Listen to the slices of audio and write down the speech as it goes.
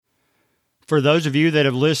For those of you that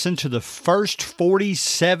have listened to the first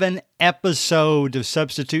 47 episodes of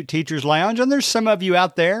Substitute Teachers Lounge, and there's some of you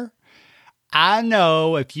out there, I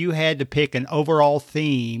know if you had to pick an overall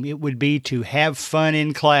theme, it would be to have fun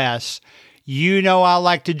in class. You know I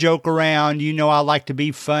like to joke around. You know I like to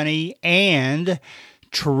be funny. And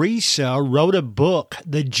Teresa wrote a book,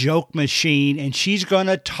 The Joke Machine, and she's going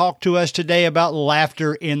to talk to us today about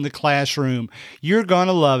laughter in the classroom. You're going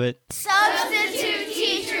to love it. Substitute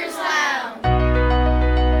Teachers Lounge.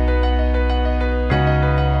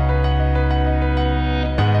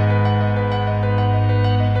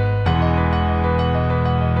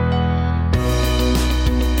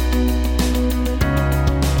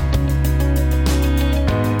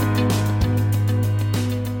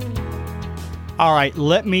 All right,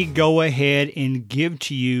 let me go ahead and give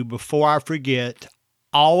to you, before I forget,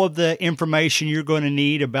 all of the information you're going to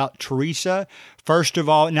need about Teresa. First of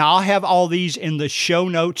all, now I'll have all these in the show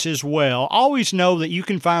notes as well. Always know that you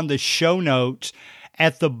can find the show notes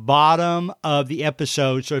at the bottom of the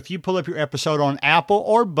episode. So if you pull up your episode on Apple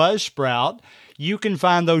or Buzzsprout, you can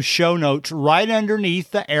find those show notes right underneath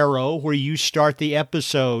the arrow where you start the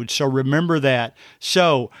episode. So remember that.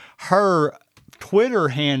 So her Twitter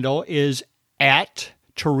handle is at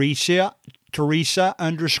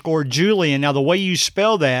Teresa_Julian. Now, the way you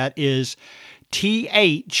spell that is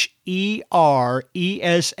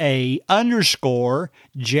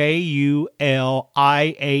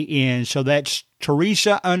THERESA_JULIAN. So that's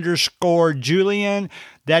Teresa_Julian.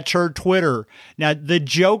 That's her Twitter. Now, The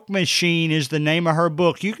Joke Machine is the name of her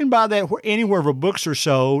book. You can buy that anywhere where books are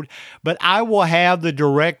sold, but I will have the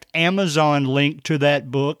direct Amazon link to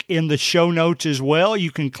that book in the show notes as well.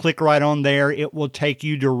 You can click right on there. It will take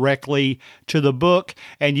you directly to the book,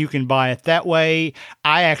 and you can buy it that way.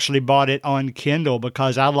 I actually bought it on Kindle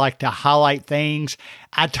because I like to highlight things.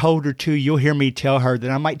 I told her too, you'll hear me tell her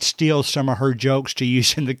that I might steal some of her jokes to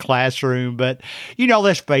use in the classroom. But,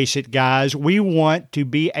 let's face it, guys, we want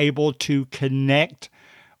to be able to connect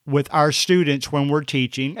with our students when we're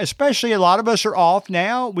teaching, especially a lot of us are off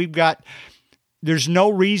now. There's no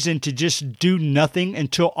reason to just do nothing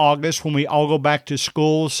until August when we all go back to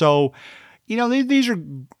school. So,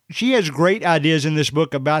 she has great ideas in this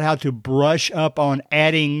book about how to brush up on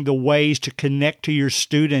adding the ways to connect to your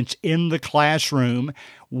students in the classroom.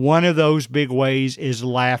 One of those big ways is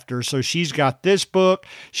laughter. So she's got this book.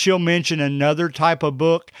 She'll mention another type of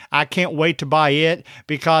book. I can't wait to buy it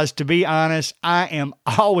because, to be honest, I am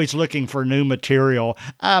always looking for new material.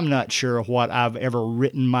 I'm not sure what I've ever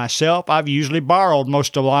written myself. I've usually borrowed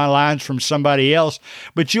most of my lines from somebody else,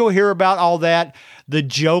 but you'll hear about all that. The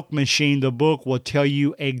Joke Machine, the book, will tell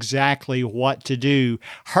you exactly what to do.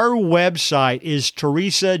 Her website is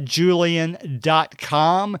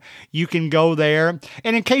teresajulian.com. You can go there.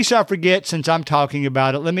 And in case I forget, since I'm talking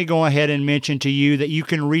about it, let me go ahead and mention to you that you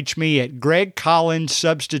can reach me at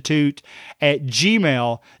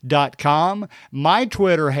gregcollinssubstitute@gmail.com. My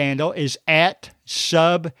Twitter handle is at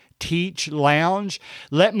subteachlounge.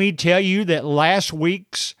 Let me tell you that last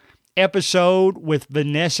week's episode with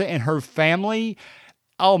Vanessa and her family,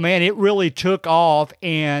 oh man, it really took off,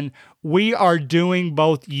 and we are doing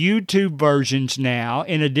both YouTube versions now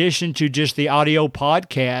in addition to just the audio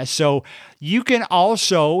podcast. So you can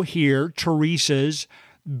also hear Teresa's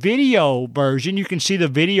video version. You can see the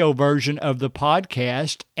video version of the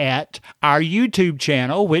podcast at our YouTube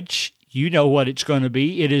channel, which you know what it's going to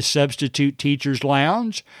be. It is Substitute Teachers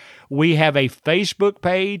Lounge. We have a Facebook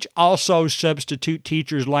page, also Substitute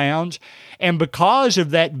Teachers Lounge. And because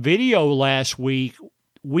of that video last week,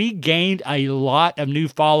 we gained a lot of new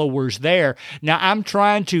followers there. Now, I'm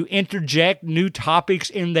trying to interject new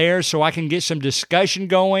topics in there so I can get some discussion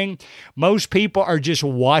going. Most people are just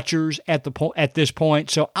watchers at this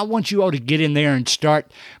point, so I want you all to get in there and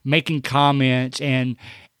start making comments. And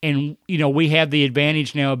we have the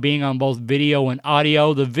advantage now of being on both video and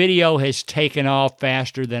audio. The video has taken off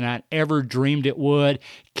faster than I ever dreamed it would.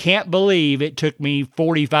 Can't believe it took me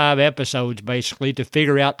 45 episodes, basically, to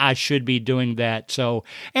figure out I should be doing that. So,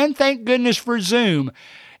 and thank goodness for Zoom.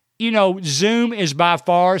 Zoom is by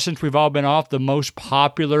far, since we've all been off, the most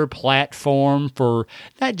popular platform for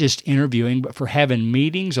not just interviewing, but for having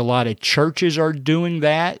meetings. A lot of churches are doing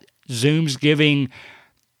that. Zoom's giving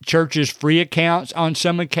churches free accounts on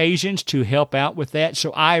some occasions to help out with that.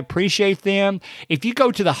 So I appreciate them. If you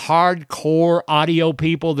go to the hardcore audio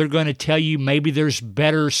people, they're going to tell you maybe there's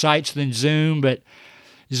better sites than Zoom, but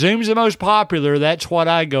Zoom's the most popular. That's what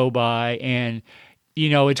I go by. And,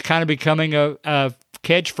 it's kind of becoming a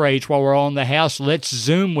catchphrase while we're all in the house. Let's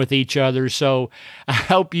Zoom with each other. So I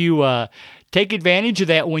hope you take advantage of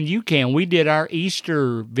that when you can. We did our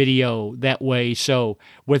Easter video that way, so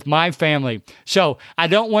with my family. So I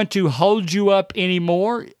don't want to hold you up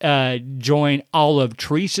anymore. Join all of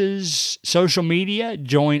Teresa's social media,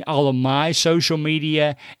 join all of my social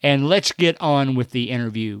media, and let's get on with the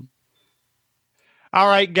interview. All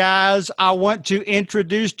right, guys, I want to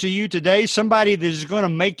introduce to you today somebody that is going to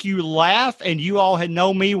make you laugh, and you all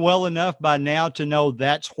know me well enough by now to know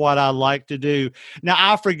that's what I like to do. Now,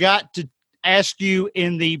 I forgot to ask you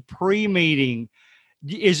in the pre-meeting,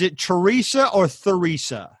 is it Teresa or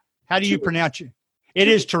Theresa? How do you pronounce it? It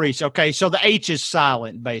is Teresa. Okay, so the H is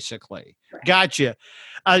silent, basically. Right. Gotcha.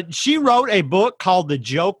 She wrote a book called The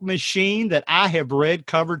Joke Machine that I have read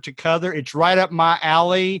cover to cover. It's right up my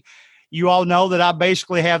alley. You all know that I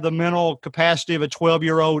basically have the mental capacity of a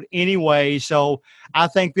 12-year-old anyway, so I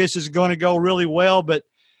think this is going to go really well. But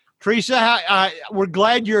Teresa, we're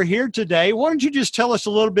glad you're here today. Why don't you just tell us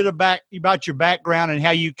a little bit about your background and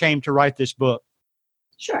how you came to write this book?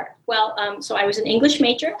 Sure. Well, so I was an English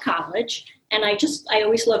major in college, and I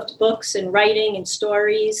always loved books and writing and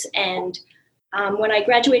stories. And when I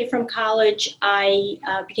graduated from college, I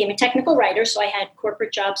became a technical writer, so I had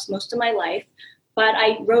corporate jobs most of my life. But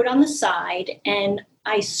I wrote on the side, and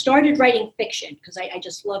I started writing fiction because I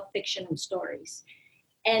just love fiction and stories.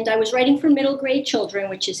 And I was writing for middle grade children,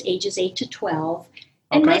 which is ages 8 to 12.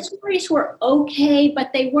 And my stories were okay,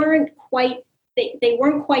 but they weren't quite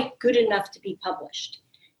good enough to be published.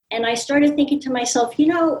 And I started thinking to myself,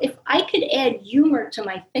 if I could add humor to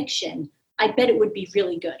my fiction, I bet it would be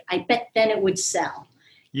really good. I bet then it would sell.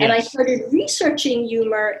 Yes. And I started researching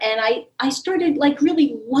humor, and I started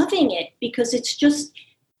really loving it because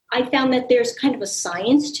I found that there's kind of a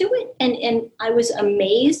science to it. And I was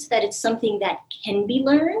amazed that it's something that can be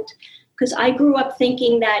learned, because I grew up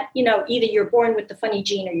thinking that, either you're born with the funny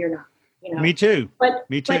gene or you're not, Me too. Me too. But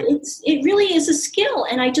it really is a skill.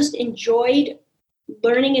 And I just enjoyed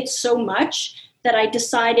learning it so much that I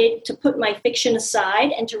decided to put my fiction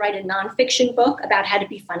aside and to write a nonfiction book about how to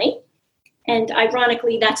be funny. And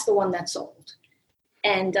ironically, that's the one that sold.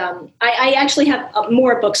 And I actually have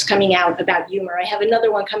more books coming out about humor. I have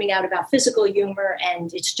another one coming out about physical humor.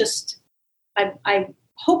 And it's just, I'm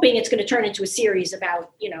hoping it's going to turn into a series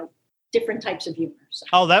about, different types of humor. So.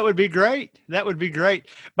 Oh, that would be great. That would be great.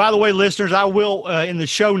 By the way, listeners, I will, in the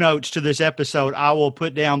show notes to this episode, I will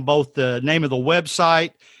put down both the name of the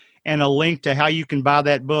website and a link to how you can buy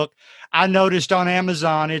that book. I noticed on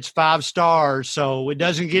Amazon it's 5 stars, so it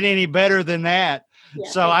doesn't get any better than that. Yeah.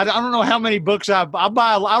 So I don't know how many books I buy.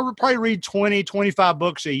 I would probably read 20, 25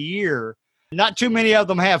 books a year. Not too many of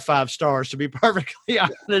them have 5 stars, to be perfectly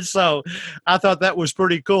honest. So I thought that was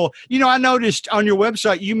pretty cool. I noticed on your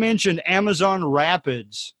website you mentioned Amazon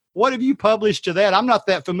Rapids. What have you published to that? I'm not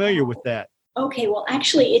that familiar with that. Okay, well,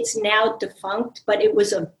 actually, it's now defunct, but it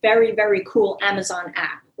was a very, very cool Amazon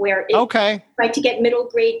app where it tried to get middle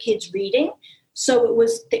grade kids reading. So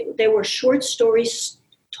there were short stories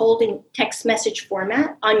told in text message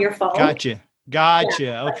format on your phone. Gotcha.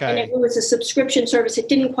 Yeah, okay. And it was a subscription service. It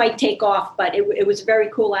didn't quite take off, but it was a very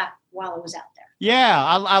cool app while it was out there. Yeah,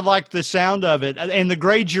 I like the sound of it. And the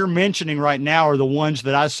grades you're mentioning right now are the ones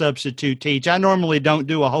that I substitute teach. I normally don't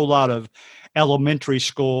do a whole lot of elementary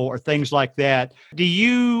school or things like that. Do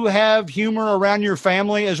you have humor around your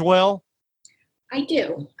family as well? I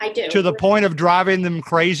do. To the point of driving them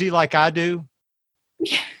crazy like I do?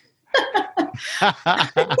 I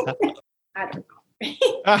don't know.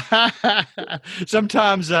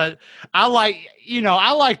 Sometimes I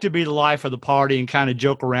like to be the life of the party and kind of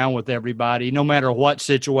joke around with everybody, no matter what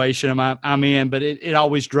situation I'm in, but it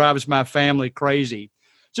always drives my family crazy.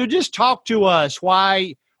 So just talk to us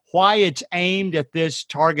why it's aimed at this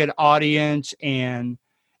target audience and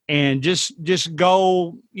just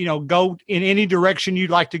go in any direction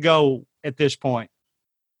you'd like to go at this point.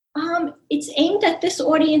 It's aimed at this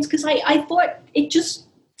audience because I thought it just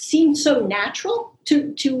seemed so natural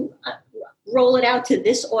to roll it out to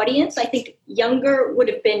this audience. I think younger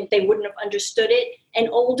they wouldn't have understood it, and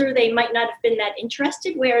older, they might not have been that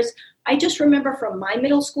interested. Whereas I just remember from my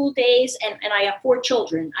middle school days, and I have 4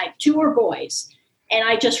 children. I have 2 are boys. And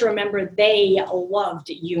I just remember they loved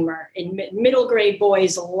humor, and middle grade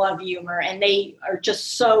boys love humor. And they are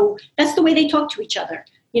just that's the way they talk to each other,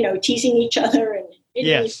 teasing each other and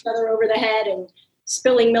hitting each other over the head and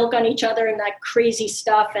spilling milk on each other and that crazy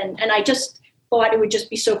stuff. And I just thought it would just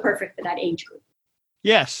be so perfect for that age group.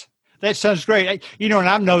 Yes, that sounds great. And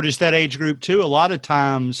I've noticed that age group too. A lot of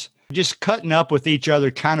times just cutting up with each other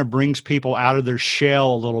kind of brings people out of their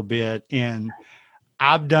shell a little bit. And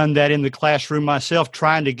I've done that in the classroom myself,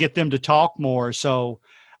 trying to get them to talk more. So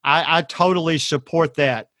I totally support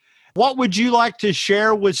that. What would you like to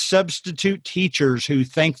share with substitute teachers who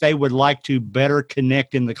think they would like to better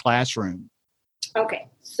connect in the classroom? Okay,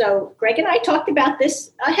 so Greg and I talked about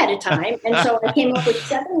this ahead of time, and so I came up with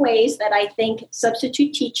 7 ways that I think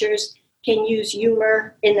substitute teachers can use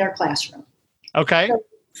humor in their classroom. Okay. So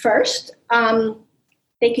first,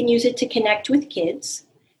 they can use it to connect with kids,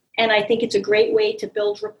 and I think it's a great way to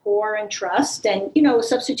build rapport and trust. And, a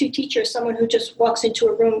substitute teacher is someone who just walks into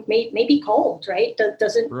a room, may be cold, right?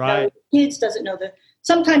 Doesn't know the kids, doesn't know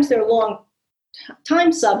sometimes they're long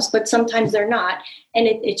time subs, but sometimes they're not. And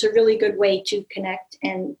it's a really good way to connect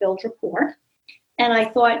and build rapport. And I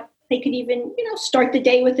thought they could even, start the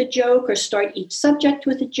day with a joke or start each subject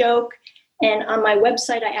with a joke. And on my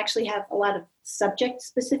website, I actually have a lot of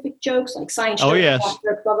subject-specific jokes, like science jokes, yes.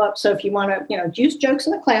 blah, blah, blah. So if you want to, use jokes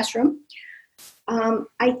in the classroom,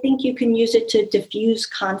 I think you can use it to diffuse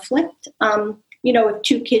conflict. If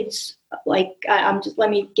 2 kids, let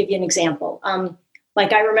me give you an example.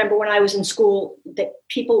 Like I remember when I was in school that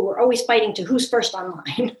people were always fighting to who's first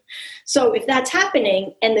online. So if that's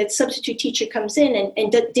happening and the substitute teacher comes in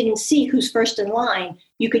and didn't see who's first in line,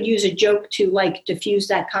 you could use a joke to diffuse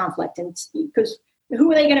that conflict. And because who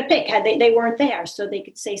were they going to pick? They weren't there. So they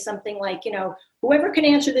could say something like, whoever can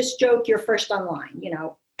answer this joke, you're first online,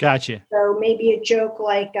 Gotcha. So maybe a joke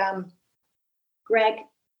like, Greg,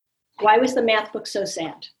 why was the math book so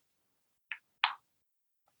sad?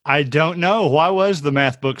 I don't know. Why was the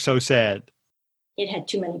math book so sad? It had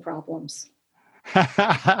too many problems. So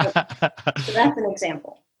that's an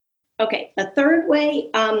example. Okay, a third way,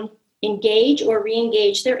 engage or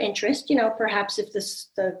re-engage their interest. Perhaps if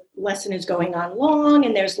the lesson is going on long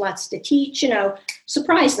and there's lots to teach,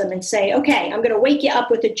 surprise them and say, okay, I'm going to wake you up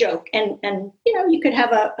with a joke. And you could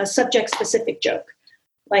have a subject-specific joke.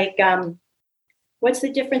 Like, what's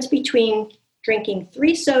the difference between drinking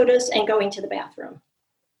 3 sodas and going to the bathroom?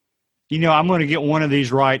 I'm going to get one of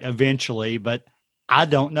these right eventually, but I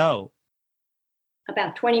don't know.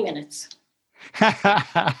 About 20 minutes.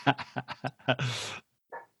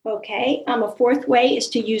 Okay. A fourth way is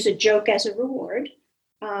to use a joke as a reward.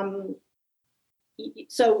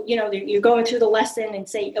 So, you're going through the lesson and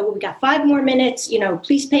say, oh, we got 5 more minutes,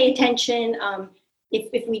 please pay attention.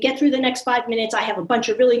 If we get through the next 5 minutes, I have a bunch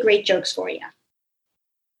of really great jokes for you.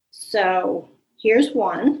 So here's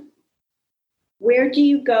one. Where do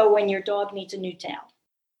you go when your dog needs a new tail?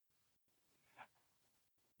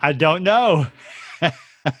 I don't know.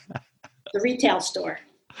 The retail store.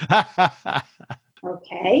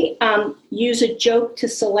 Okay. Use a joke to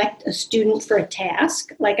select a student for a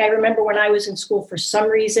task. Like I remember when I was in school, for some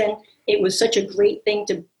reason, it was such a great thing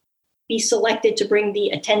to be selected to bring the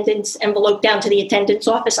attendance envelope down to the attendance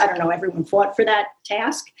office. I don't know, everyone fought for that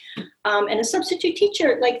task. And a substitute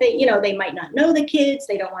teacher, they might not know the kids.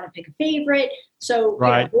 They don't want to pick a favorite. So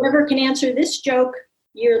whoever can answer this joke,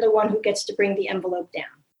 you're the one who gets to bring the envelope down.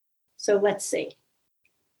 So let's see.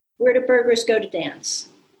 Where do burgers go to dance?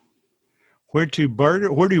 Where do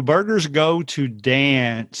burgers go to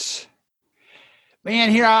dance? Man,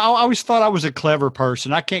 here, I always thought I was a clever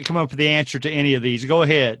person. I can't come up with the answer to any of these. Go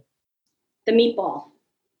ahead. The meatball.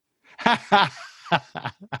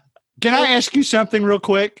 Can I ask you something real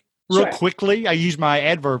quick? Real Sure. quickly? I used my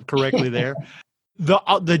adverb correctly there.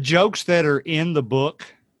 The jokes that are in the book,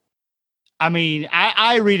 I mean,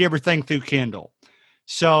 I read everything through Kindle.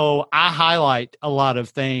 So I highlight a lot of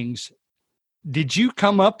things. Did you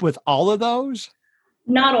come up with all of those?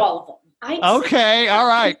 Not all of them. Okay, all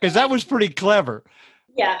right, because that was pretty clever.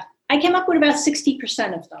 Yeah, I came up with about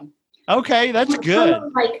 60% of them. Okay, that's Some good. of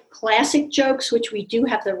them, like classic jokes, which we do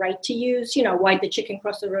have the right to use, why'd the chicken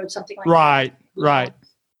cross the road, something like that. Right.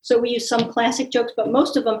 So we use some classic jokes, but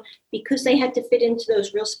most of them, because they had to fit into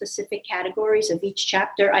those real specific categories of each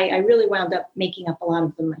chapter, I really wound up making up a lot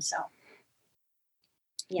of them myself.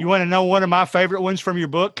 Yeah. You want to know one of my favorite ones from your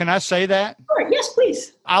book? Can I say that? Sure, yes,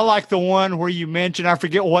 please. I like the one where you mentioned, I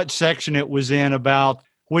forget what section it was in, about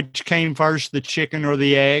which came first, the chicken or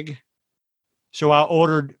the egg. So I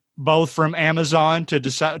ordered both from Amazon to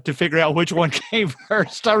decide to figure out which one came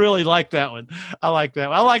first. I really like that one. I like that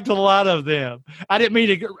one. I liked a lot of them. I didn't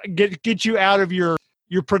mean to get you out of your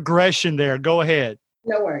progression there. Go ahead.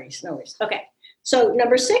 No worries. Okay. So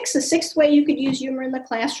number 6, the 6th way you could use humor in the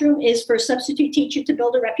classroom is for a substitute teacher to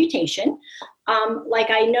build a reputation.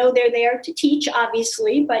 I know they're there to teach,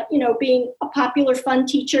 obviously, but, being a popular, fun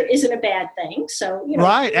teacher isn't a bad thing. So,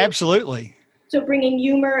 Right, absolutely. So bringing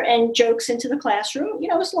humor and jokes into the classroom,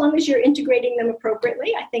 as long as you're integrating them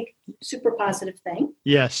appropriately, I think super positive thing.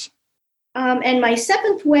 Yes. And my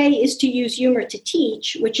 7th way is to use humor to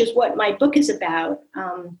teach, which is what my book is about.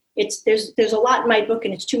 there's a lot in my book,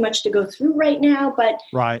 and it's too much to go through right now. But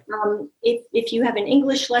Right. If you have an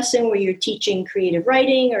English lesson where you're teaching creative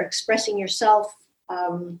writing or expressing yourself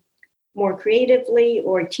more creatively,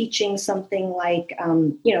 or teaching something like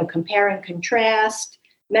compare and contrast,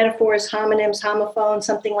 metaphors, homonyms, homophones,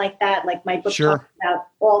 something like that. Like my book Sure. talks about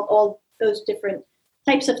all those different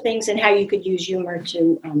types of things and how you could use humor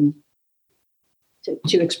to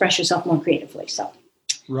express yourself more creatively. So,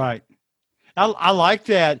 Right. I like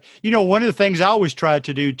that. One of the things I always try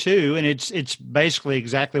to do too, and it's basically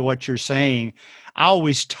exactly what you're saying. I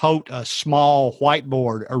always tote a small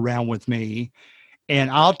whiteboard around with me,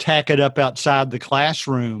 and I'll tack it up outside the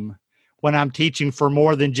classroom when I'm teaching for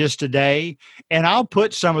more than just a day. And I'll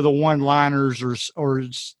put some of the one-liners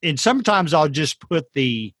and sometimes I'll just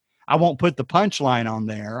I won't put the punchline on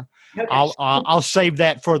there. okay. I'll save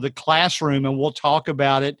that for the classroom and we'll talk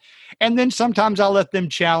about it. And then sometimes I'll let them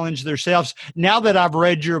challenge themselves. Now that I've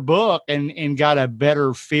read your book and got a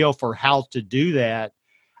better feel for how to do that,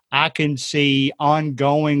 I can see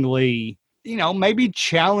ongoingly, maybe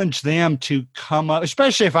challenge them to come up,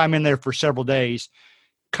 especially if I'm in there for several days,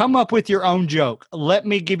 come up with your own joke. Let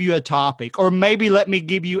me give you a topic, or maybe let me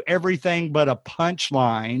give you everything but a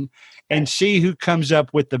punchline and see who comes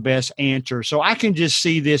up with the best answer. So I can just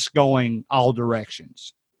see this going all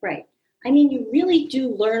directions. Right. I mean, you really do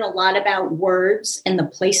learn a lot about words and the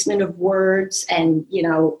placement of words and,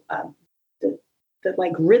 the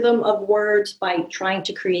like rhythm of words by trying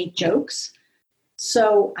to create jokes.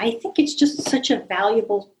 So I think it's just such a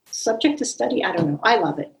valuable subject to study. I don't know. I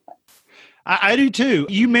love it. I do too.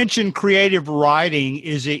 You mentioned creative writing.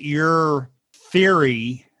 Is it your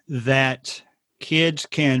theory that kids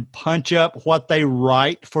can punch up what they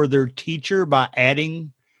write for their teacher by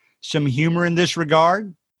adding some humor in this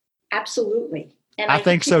regard? Absolutely. And I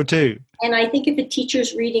think so too. And I think if a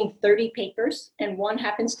teacher's reading 30 papers and one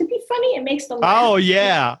happens to be funny, it makes them laugh. Oh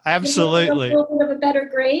yeah, absolutely. A little bit of a better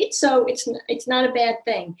grade. So it's not a bad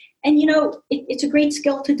thing. And it's a great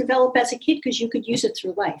skill to develop as a kid because you could use it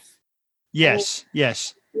through life. Yes,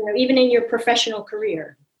 yes. Even in your professional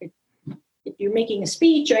career, if you're making a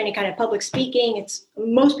speech or any kind of public speaking,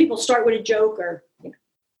 most people start with a joke or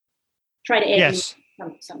try to add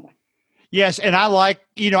somewhere. Yes, and I like,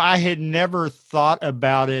 I had never thought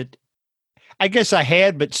about it. I guess I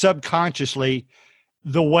had, but subconsciously,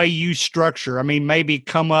 the way you structure. I mean, maybe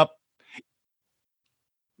come up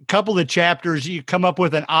a couple of chapters, you come up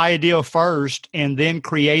with an idea first and then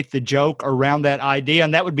create the joke around that idea.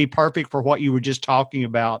 And that would be perfect for what you were just talking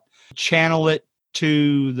about. Channel it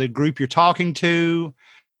to the group you're talking to.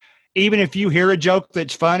 Even if you hear a joke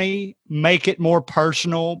that's funny, make it more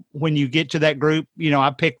personal when you get to that group.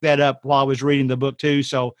 I picked that up while I was reading the book too.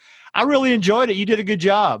 So I really enjoyed it. You did a good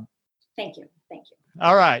job. Thank you. Thank you.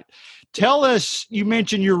 All right. Tell us, you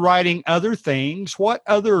mentioned you're writing other things. What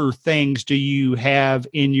other things do you have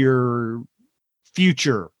in your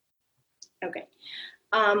future? Okay.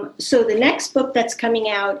 So the next book that's coming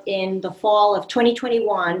out in the fall of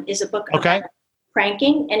 2021 is a book about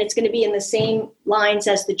pranking, and it's going to be in the same lines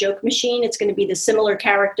as The Joke Machine. It's going to be the similar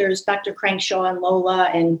characters, Dr. Crankshaw and Lola,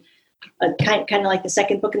 and kind of like the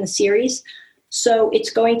second book in the series. So it's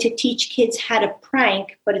going to teach kids how to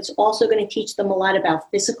prank, but it's also going to teach them a lot about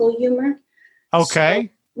physical humor. Okay.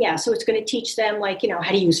 So it's going to teach them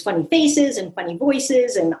how to use funny faces and funny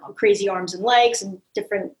voices and crazy arms and legs and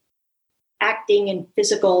different acting and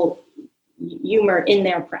physical humor in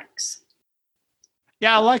their pranks.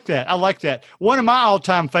 Yeah, I like that. One of my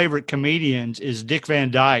all-time favorite comedians is Dick Van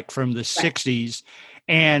Dyke from the 60s.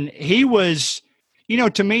 And he was,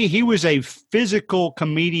 to me, he was a physical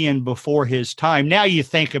comedian before his time. Now you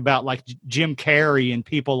think about like Jim Carrey and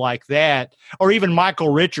people like that, or even Michael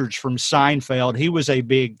Richards from Seinfeld. He was a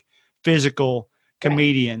big physical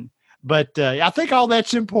comedian. But I think all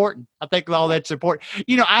that's important.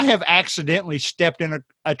 I have accidentally stepped in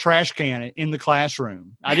a trash can in the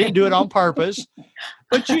classroom. I didn't do it on purpose.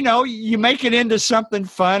 But, you make it into something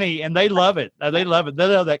funny, and they love it. They love it. They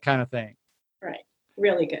love that kind of thing. Right.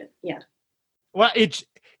 Really good. Yeah. Well,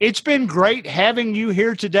 it's been great having you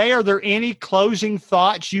here today. Are there any closing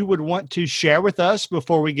thoughts you would want to share with us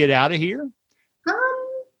before we get out of here?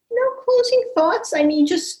 No closing thoughts. I mean,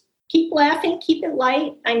 just keep laughing, keep it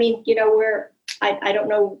light. I mean, I don't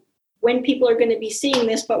know when people are going to be seeing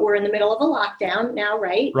this, but we're in the middle of a lockdown now,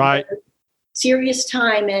 right? Right. Serious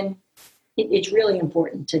time, and it's really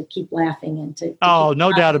important to keep laughing and to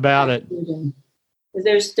no doubt about it.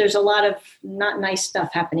 There's a lot of not nice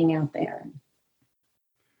stuff happening out there.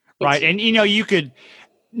 Right. And,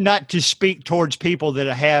 not to speak towards people that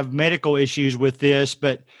have medical issues with this,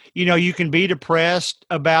 but you can be depressed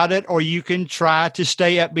about it, or you can try to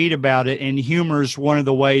stay upbeat about it. And humor is one of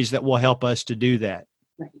the ways that will help us to do that.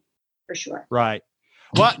 Right. For sure. Right.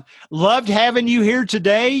 Well, loved having you here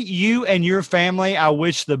today. You and your family, I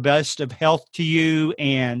wish the best of health to you.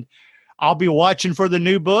 And I'll be watching for the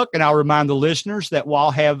new book. And I'll remind the listeners that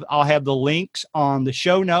I'll have the links on the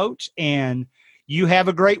show notes. And you have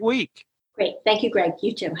a great week. Great. Thank you, Greg.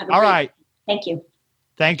 You too. Have a All great right. week. Thank you.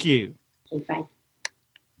 Thank you. Okay, bye.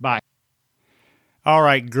 Bye. All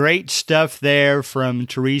right. Great stuff there from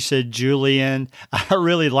Teresa Julian. I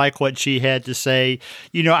really like what she had to say.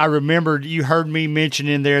 I remembered you heard me mention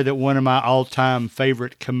in there that one of my all-time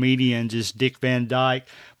favorite comedians is Dick Van Dyke.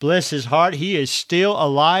 Bless his heart. He is still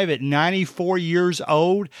alive at 94 years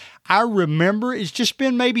old. I remember it's just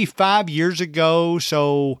been maybe 5 years ago.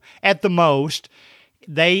 So at the most,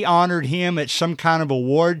 they honored him at some kind of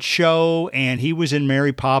award show, and he was in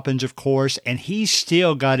Mary Poppins, of course, and he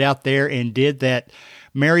still got out there and did that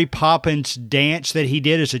Mary Poppins dance that he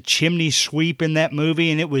did as a chimney sweep in that movie.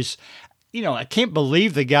 And it was, I can't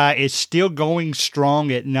believe the guy is still going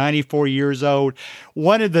strong at 94 years old.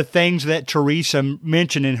 One of the things that Teresa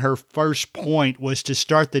mentioned in her first point was to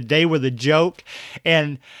start the day with a joke.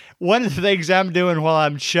 And one of the things I'm doing while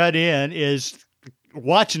I'm shut in is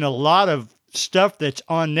watching a lot of stuff that's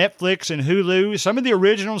on Netflix and Hulu, some of the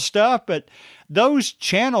original stuff, but those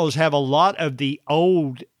channels have a lot of the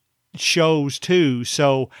old shows too.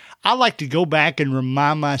 So I like to go back and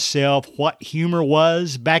remind myself what humor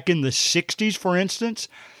was back in the 60s, for instance.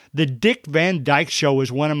 The Dick Van Dyke Show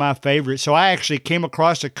is one of my favorites. So I actually came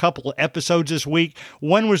across a couple of episodes this week.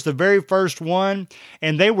 One was the very first one,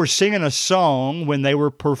 and they were singing a song when they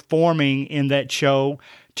were performing in that show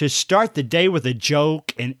to start the day with a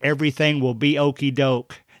joke and everything will be okie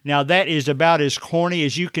doke. Now that is about as corny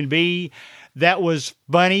as you can be. That was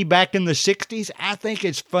funny back in the 60s. I think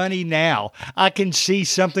it's funny now. I can see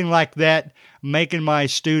something like that making my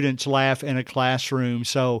students laugh in a classroom.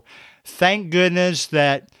 So thank goodness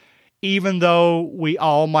that even though we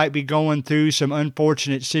all might be going through some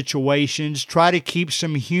unfortunate situations, try to keep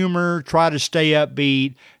some humor, try to stay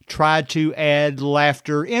upbeat, try to add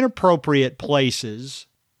laughter in appropriate places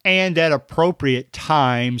and at appropriate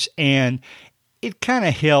times, and it kind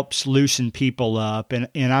of helps loosen people up, and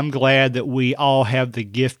I'm glad that we all have the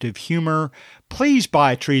gift of humor. Please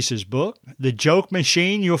buy Teresa's book, The Joke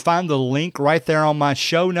Machine. You'll find the link right there on my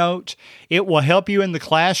show notes. It will help you in the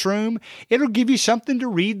classroom. It'll give you something to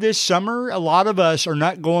read this summer. A lot of us are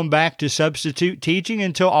not going back to substitute teaching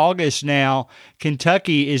until August now.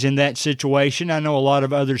 Kentucky is in that situation. I know a lot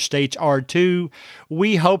of other states are too.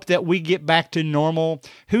 We hope that we get back to normal.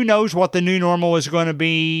 Who knows what the new normal is going to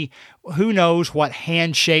be? Who knows what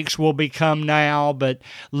handshakes will become now? But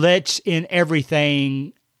let's, in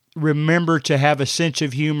everything, remember to have a sense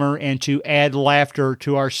of humor and to add laughter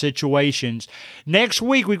to our situations. Next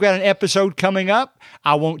week, we've got an episode coming up.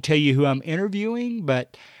 I won't tell you who I'm interviewing,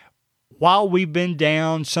 but while we've been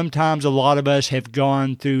down, sometimes a lot of us have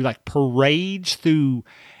gone through like parades through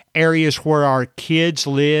areas where our kids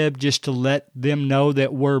live just to let them know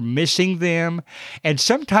that we're missing them. And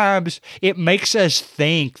sometimes it makes us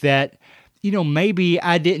think that, maybe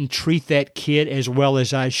I didn't treat that kid as well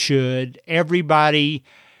as I should. Everybody,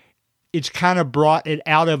 it's kind of brought it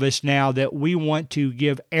out of us now that we want to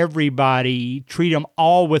give everybody, treat them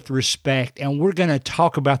all with respect. And we're going to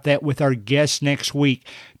talk about that with our guests next week,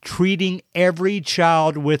 treating every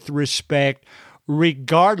child with respect,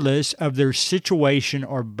 regardless of their situation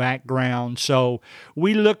or background. So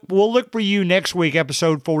we'll look for you next week,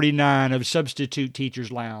 episode 49 of Substitute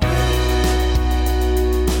Teachers Lounge.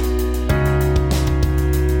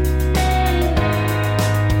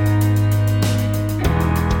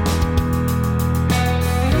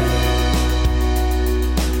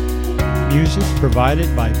 Music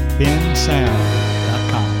provided by Ben Sound.